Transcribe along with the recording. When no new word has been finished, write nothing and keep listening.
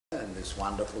this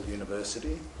wonderful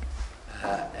university,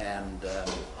 and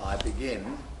I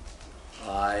begin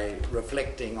by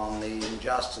reflecting on the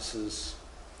injustices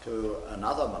to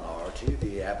another minority,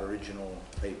 the Aboriginal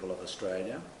people of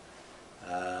Australia,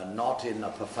 not in a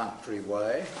perfunctory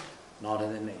way, not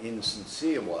in an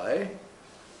insincere way,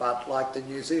 but like the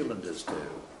New Zealanders do,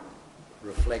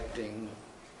 reflecting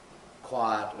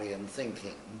quietly and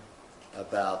thinking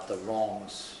about the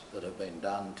wrongs that have been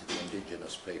done to the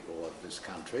Indigenous people of this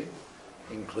country,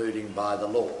 including by the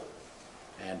law,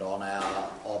 and on our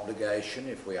obligation,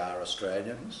 if we are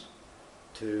Australians,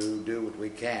 to do what we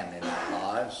can in our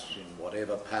lives, in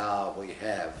whatever power we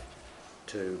have,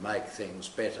 to make things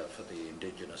better for the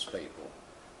Indigenous people,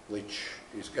 which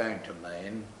is going to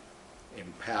mean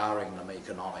empowering them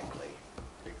economically,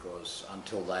 because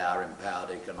until they are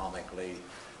empowered economically,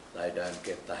 they don't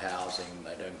get the housing,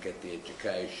 they don't get the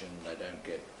education, they don't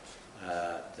get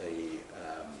the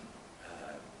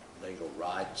legal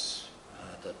rights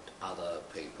that other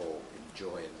people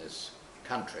enjoy in this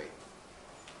country.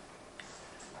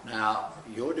 Now,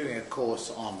 you're doing a course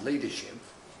on leadership,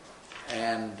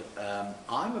 and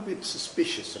I'm a bit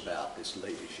suspicious about this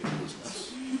leadership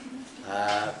business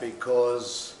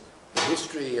because the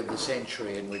history of the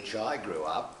century in which I grew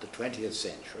up, the 20th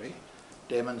century,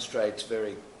 demonstrates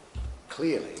very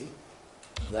clearly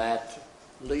that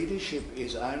leadership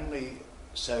is only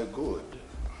so good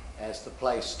as the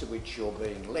place to which you're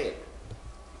being led.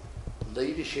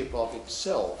 Leadership of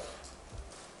itself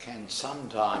can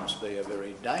sometimes be a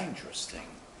very dangerous thing.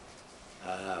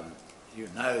 You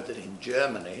know that in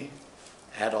Germany,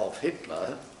 Adolf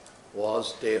Hitler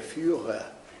was der Führer.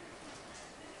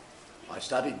 I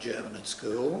studied German at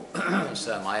school,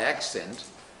 so my accent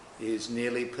is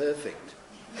nearly perfect.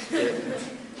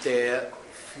 Der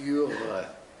Führer,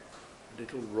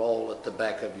 little roll at the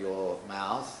back of your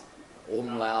mouth,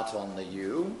 umlaut on the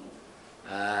U,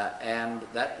 and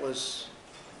that was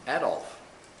Adolf,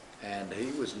 and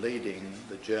he was leading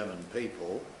the German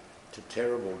people to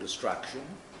terrible destruction.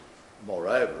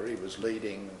 Moreover, he was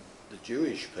leading the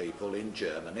Jewish people in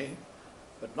Germany,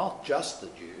 but not just the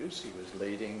Jews. He was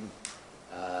leading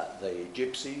the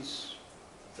Gypsies,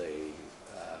 the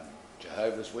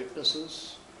Jehovah's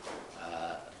Witnesses,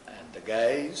 and the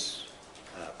gays,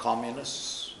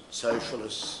 communists,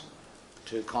 socialists,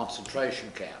 to concentration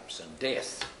camps and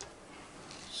death.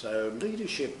 So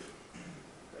leadership,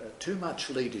 too much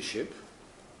leadership,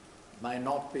 may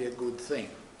not be a good thing.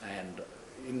 And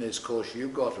in this course,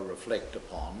 you've got to reflect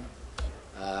upon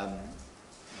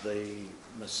the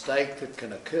mistake that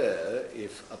can occur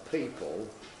if a people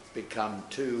become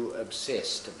too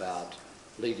obsessed about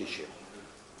leadership.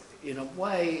 In a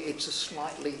way, it's a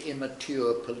slightly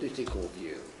immature political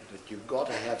view, that you've got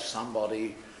to have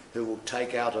somebody who will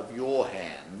take out of your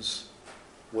hands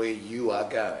where you are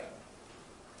going.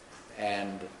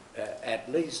 And at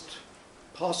least,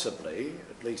 possibly,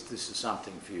 at least this is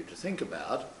something for you to think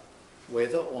about,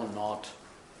 whether or not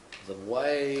the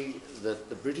way that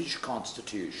the British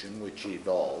Constitution, which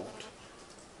evolved,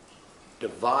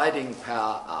 dividing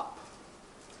power up,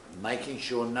 making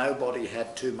sure nobody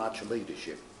had too much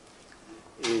leadership,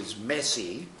 is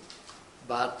messy,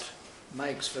 but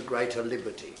makes for greater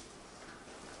liberty.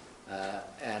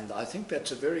 And I think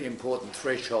that's a very important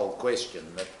threshold question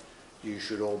that you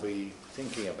should all be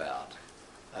thinking about,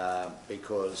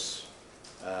 because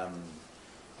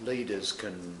leaders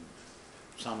can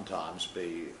sometimes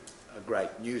be a great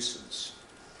nuisance.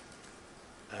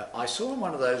 I saw in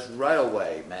one of those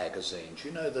railway magazines,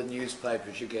 you know, the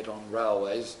newspapers you get on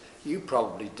railways, you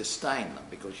probably disdain them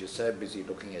because you're so busy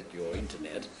looking at your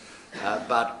internet,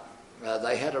 but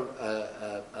they had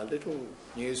a little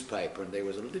newspaper, and there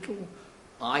was a little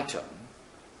item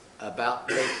about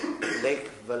Lech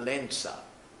Walesa.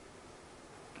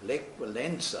 Lech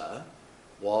Walesa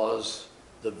was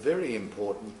the very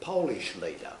important Polish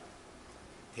leader.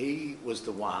 He was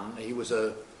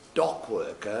a dock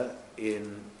worker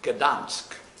in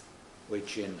Gdansk,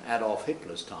 which in Adolf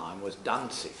Hitler's time was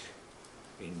Danzig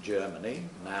in Germany,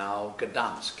 now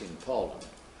Gdansk in Poland.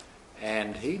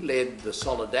 And he led the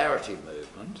Solidarity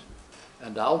movement,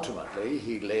 and ultimately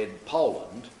he led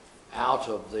Poland out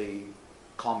of the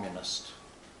communist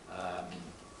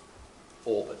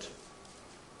orbit.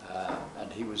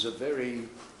 And he was a very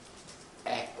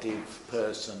active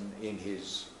person in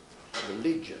his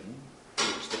religion,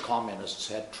 which the communists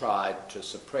had tried to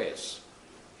suppress.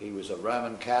 He was a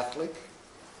Roman Catholic,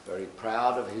 very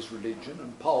proud of his religion,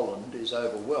 and Poland is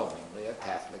overwhelmingly a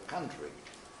Catholic country.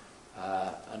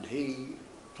 And he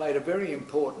played a very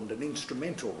important and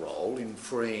instrumental role in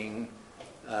freeing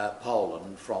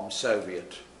Poland from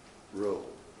Soviet rule.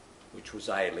 which was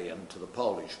alien to the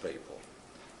Polish people.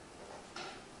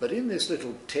 But in this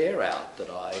little tear-out that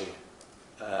I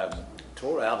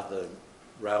tore out of the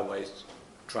railway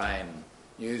train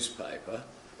newspaper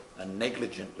and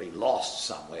negligently lost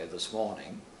somewhere this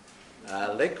morning,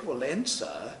 Lech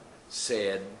Walesa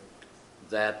said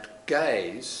that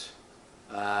gays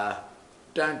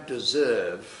don't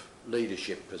deserve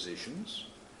leadership positions.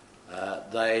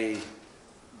 They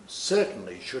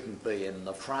certainly shouldn't be in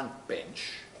the front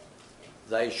bench.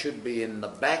 They should be in the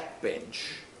back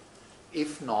bench,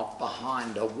 if not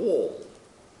behind a wall.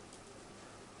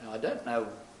 Now, I don't know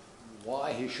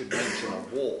why he should mention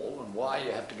a wall and why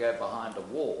you have to go behind a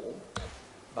wall,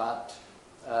 but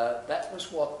that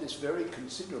was what this very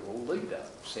considerable leader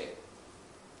said.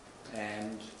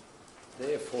 And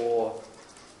therefore,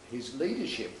 his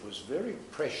leadership was very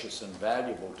precious and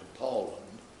valuable to Poland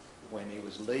when he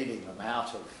was leading them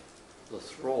out of the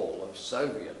thrall of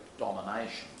Soviet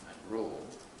domination and rule,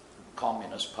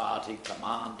 Communist Party,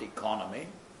 command economy.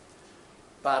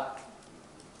 But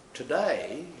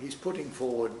today, he's putting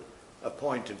forward a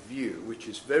point of view which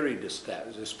is very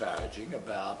disparaging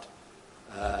about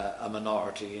a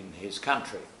minority in his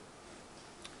country.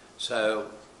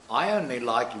 So I only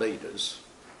like leaders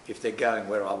if they're going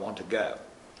where I want to go.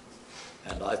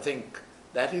 And I think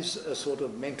that is a sort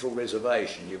of mental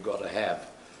reservation you've got to have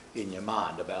in your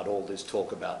mind about all this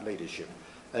talk about leadership.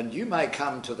 And you may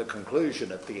come to the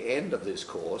conclusion at the end of this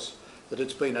course that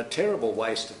it's been a terrible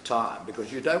waste of time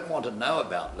because you don't want to know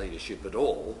about leadership at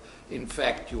all. In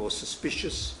fact, you're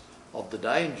suspicious of the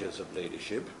dangers of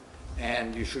leadership,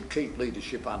 and you should keep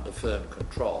leadership under firm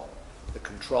control. The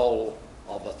control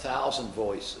of 1,000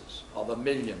 voices, of 1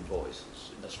 million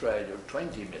voices, in Australia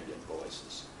 20 million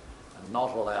voices, and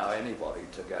not allow anybody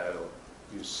to go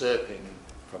usurping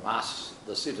from us,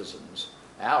 the citizens,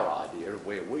 our idea of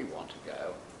where we want to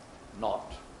go,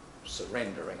 not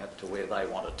surrendering it to where they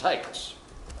want to take us.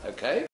 Okay?